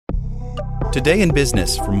Today in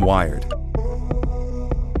Business from Wired.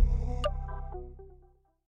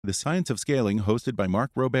 The Science of Scaling, hosted by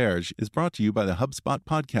Mark Roberge, is brought to you by the HubSpot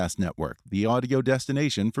Podcast Network, the audio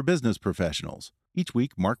destination for business professionals. Each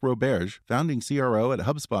week, Mark Roberge, founding CRO at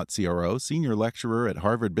HubSpot CRO, senior lecturer at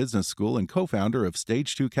Harvard Business School, and co-founder of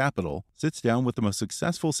Stage 2 Capital, sits down with the most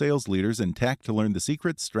successful sales leaders in tech to learn the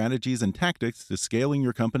secrets, strategies, and tactics to scaling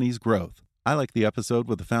your company's growth. I like the episode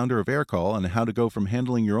with the founder of Aircall on how to go from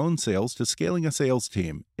handling your own sales to scaling a sales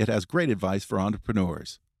team. It has great advice for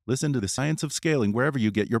entrepreneurs. Listen to The Science of Scaling wherever you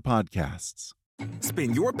get your podcasts.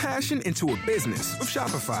 Spin your passion into a business with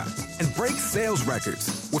Shopify and break sales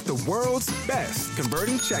records with the world's best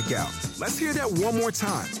converting checkout. Let's hear that one more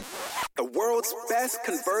time. The world's best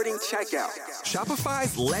converting checkout.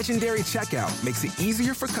 Shopify's legendary checkout makes it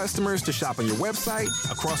easier for customers to shop on your website,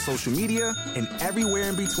 across social media, and everywhere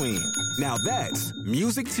in between. Now that's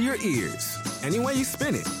music to your ears. Any way you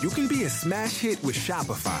spin it, you can be a smash hit with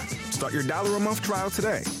Shopify. Start your $1 a month trial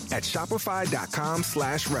today at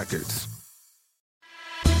shopify.com/records.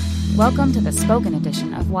 Welcome to the spoken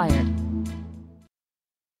edition of Wired.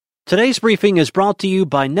 Today's briefing is brought to you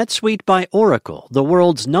by NetSuite by Oracle, the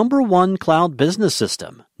world's #1 cloud business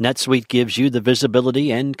system. NetSuite gives you the visibility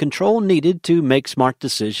and control needed to make smart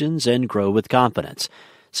decisions and grow with confidence.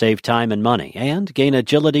 Save time and money, and gain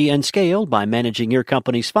agility and scale by managing your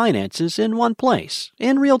company's finances in one place,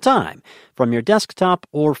 in real time, from your desktop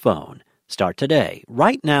or phone. Start today.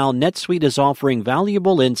 Right now, NetSuite is offering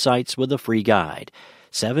valuable insights with a free guide.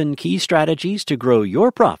 7 key strategies to grow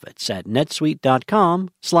your profits at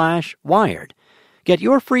netsuite.com/wired. Get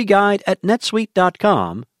your free guide at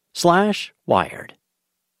netsuite.com/wired.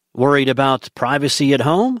 Worried about privacy at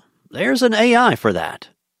home? There's an AI for that.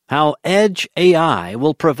 How Edge AI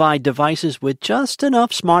will provide devices with just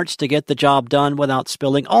enough smarts to get the job done without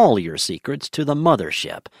spilling all your secrets to the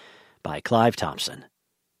mothership, by Clive Thompson.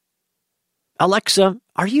 Alexa,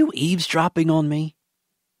 are you eavesdropping on me?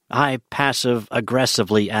 I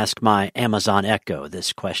passive-aggressively ask my Amazon Echo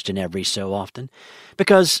this question every so often,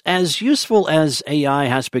 because as useful as AI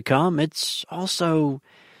has become, it's also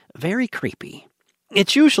very creepy.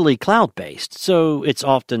 It's usually cloud-based, so it's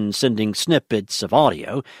often sending snippets of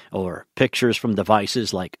audio or pictures from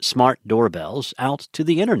devices like smart doorbells out to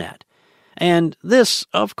the internet. And this,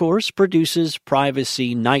 of course, produces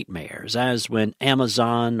privacy nightmares, as when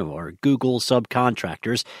Amazon or Google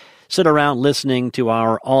subcontractors sit around listening to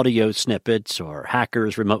our audio snippets or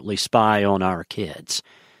hackers remotely spy on our kids.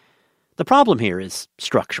 The problem here is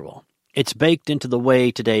structural. It's baked into the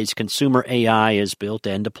way today's consumer AI is built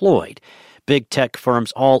and deployed. Big tech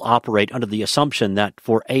firms all operate under the assumption that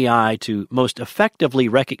for AI to most effectively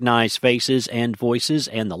recognize faces and voices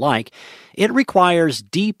and the like, it requires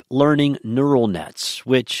deep learning neural nets,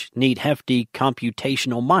 which need hefty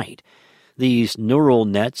computational might. These neural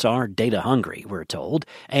nets are data-hungry, we're told,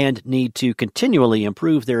 and need to continually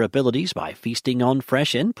improve their abilities by feasting on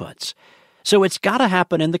fresh inputs. So it's got to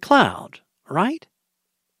happen in the cloud, right?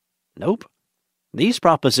 Nope. These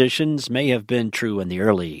propositions may have been true in the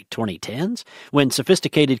early 2010s, when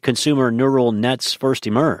sophisticated consumer neural nets first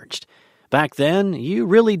emerged. Back then, you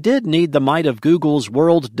really did need the might of Google's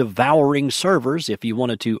world-devouring servers if you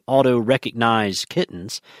wanted to auto-recognize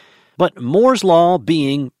kittens. But Moore's Law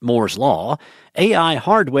being Moore's Law, AI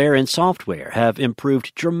hardware and software have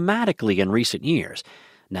improved dramatically in recent years.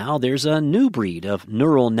 Now there's a new breed of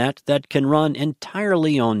neural net that can run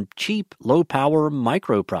entirely on cheap, low-power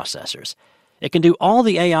microprocessors. It can do all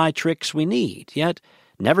the AI tricks we need, yet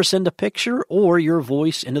never send a picture or your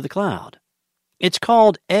voice into the cloud. It's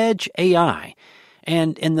called Edge AI.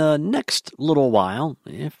 And in the next little while,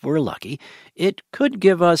 if we're lucky, it could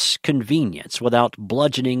give us convenience without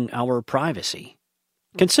bludgeoning our privacy.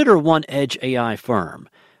 Consider one Edge AI firm,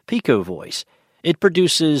 Pico Voice. It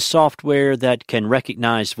produces software that can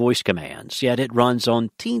recognize voice commands, yet it runs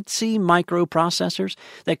on teensy microprocessors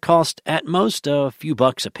that cost at most a few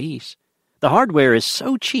bucks apiece. The hardware is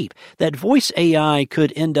so cheap that voice AI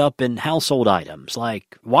could end up in household items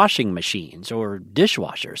like washing machines or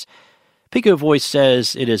dishwashers. Pico Voice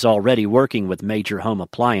says it is already working with major home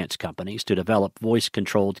appliance companies to develop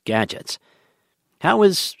voice-controlled gadgets. How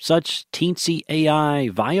is such teensy AI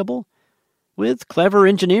viable? With clever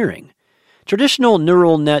engineering. Traditional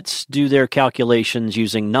neural nets do their calculations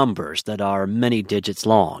using numbers that are many digits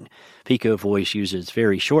long. Pico Voice uses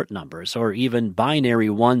very short numbers, or even binary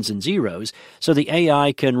ones and zeros, so the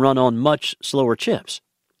AI can run on much slower chips.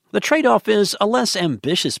 The trade-off is a less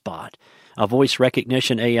ambitious bot. A voice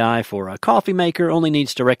recognition AI for a coffee maker only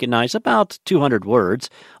needs to recognize about 200 words,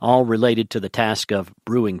 all related to the task of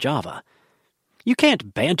brewing Java. You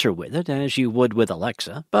can't banter with it as you would with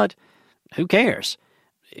Alexa, but Who cares?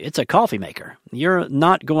 It's a coffee maker. You're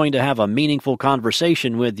not going to have a meaningful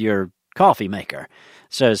conversation with your coffee maker,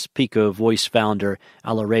 says Pico Voice founder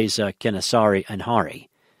Alireza Kenessari Anhari.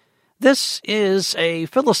 This is a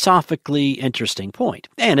philosophically interesting point,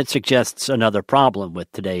 and it suggests another problem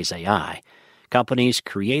with today's AI. Companies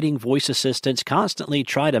creating voice assistants constantly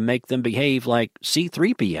try to make them behave like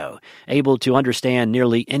C-3PO, able to understand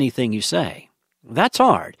nearly anything you say. That's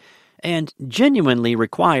hard, and genuinely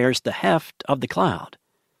requires the heft of the cloud.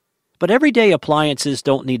 But everyday appliances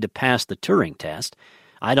don't need to pass the Turing test.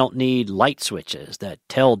 I don't need light switches that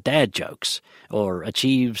tell dad jokes or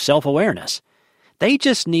achieve self-awareness. They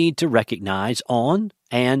just need to recognize on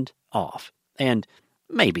and off, and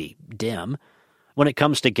maybe dim. When it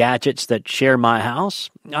comes to gadgets that share my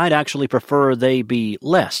house, I'd actually prefer they be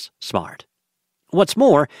less smart. What's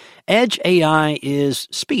more, Edge AI is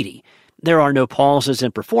speedy. There are no pauses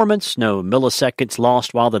in performance, no milliseconds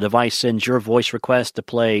lost while the device sends your voice request to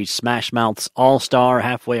play Smash Mouth's All-Star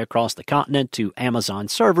halfway across the continent to Amazon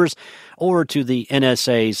servers, or to the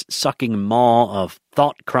NSA's sucking maw of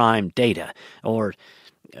thought crime data, or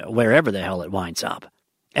wherever the hell it winds up.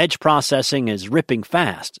 Edge processing is ripping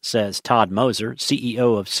fast, says Todd Moser,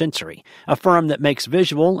 CEO of Sensory, a firm that makes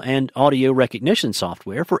visual and audio recognition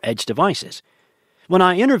software for Edge devices. When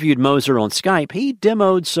I interviewed Moser on Skype, he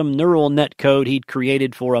demoed some neural net code he'd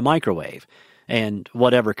created for a microwave, and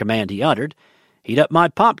whatever command he uttered, heat up my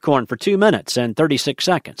popcorn for 2 minutes and 36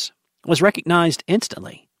 seconds, was recognized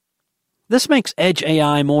instantly. This makes Edge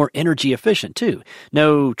AI more energy efficient, too.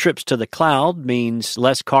 No trips to the cloud means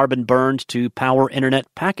less carbon burned to power internet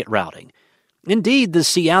packet routing. Indeed, the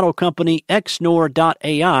Seattle company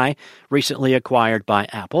Xnor.ai, recently acquired by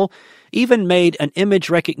Apple, even made an image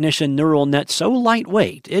recognition neural net so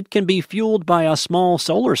lightweight it can be fueled by a small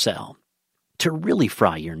solar cell. To really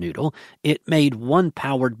fry your noodle, it made one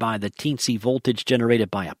powered by the teensy voltage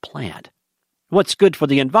generated by a plant. What's good for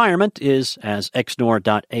the environment is, as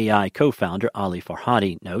Xnor.ai co-founder Ali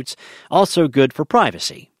Farhadi notes, also good for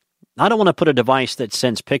privacy. I don't want to put a device that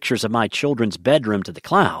sends pictures of my children's bedroom to the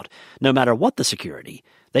cloud, no matter what the security.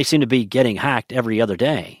 They seem to be getting hacked every other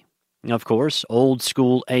day. Of course,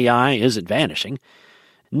 old-school AI isn't vanishing.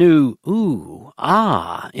 New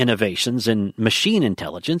innovations in machine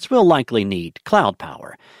intelligence will likely need cloud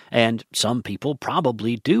power, and some people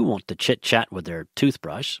probably do want to chit-chat with their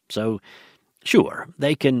toothbrush, so sure,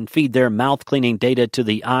 they can feed their mouth-cleaning data to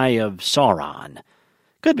the Eye of Sauron.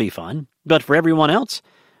 Could be fun, but for everyone else,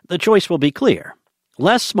 the choice will be clear.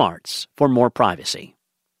 Less smarts for more privacy.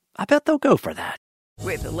 I bet they'll go for that.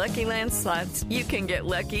 With the Lucky Land Slots, you can get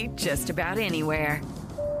lucky just about anywhere.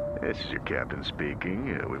 This is your captain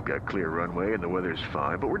speaking. We've got clear runway and the weather's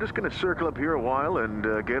fine, but we're just going to circle up here a while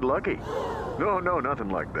and get lucky. No, nothing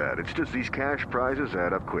like that. It's just these cash prizes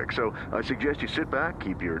add up quick. So I suggest you sit back,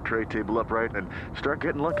 keep your tray table upright, and start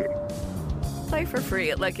getting lucky. Play for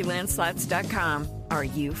free at LuckyLandSlots.com. Are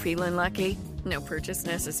you feeling lucky? No purchase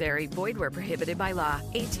necessary. Void where prohibited by law.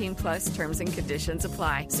 18+ terms and conditions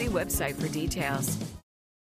apply. See website for details.